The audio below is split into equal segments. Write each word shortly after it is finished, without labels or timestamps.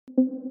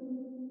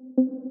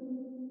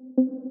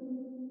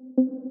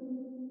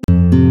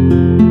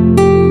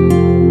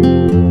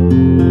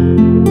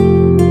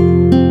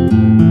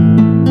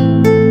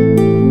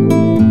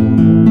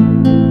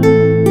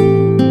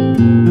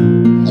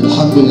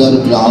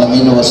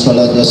alamin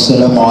wassalatu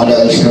wassalamu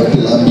ala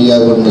asyrafil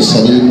anbiya wal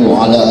mursalin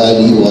wa ala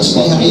alihi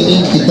washabbihi. Hari ini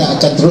kita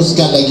akan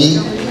teruskan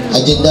lagi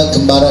agenda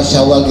Kembara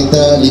Syawal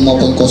kita 5.0,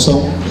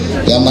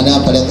 yang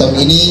mana pada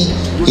tahun ini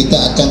kita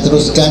akan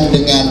teruskan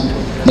dengan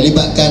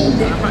melibatkan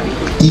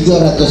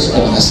 300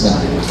 orang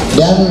asnaf.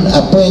 Dan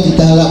apa yang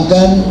kita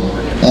harapkan,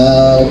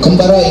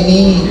 Kembara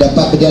ini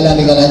dapat berjalan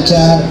dengan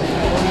lancar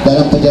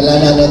dalam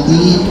perjalanan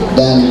nanti,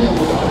 dan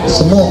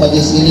semua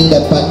majlis ini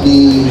dapat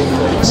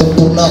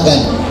disempurnakan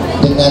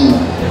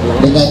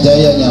dengan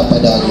jayanya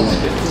pada hari ini.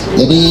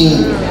 Jadi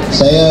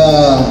saya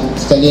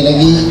sekali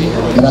lagi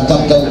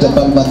merakamkan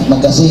ucapan terima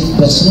kasih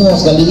kepada semua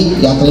sekali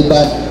yang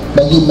terlibat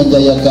bagi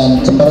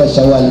menjayakan Kembara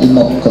Syawal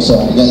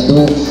 5.0. Dengan itu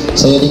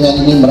saya dengan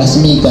ini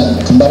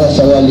merasmikan Kembara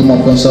Syawal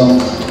 5.0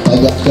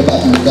 pada Kebat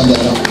Bukan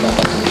Daerah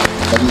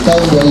dari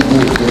tahun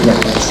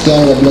 2012.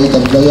 Sekian wabillahi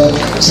taufiq.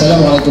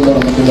 Assalamualaikum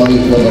warahmatullahi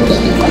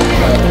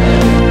wabarakatuh.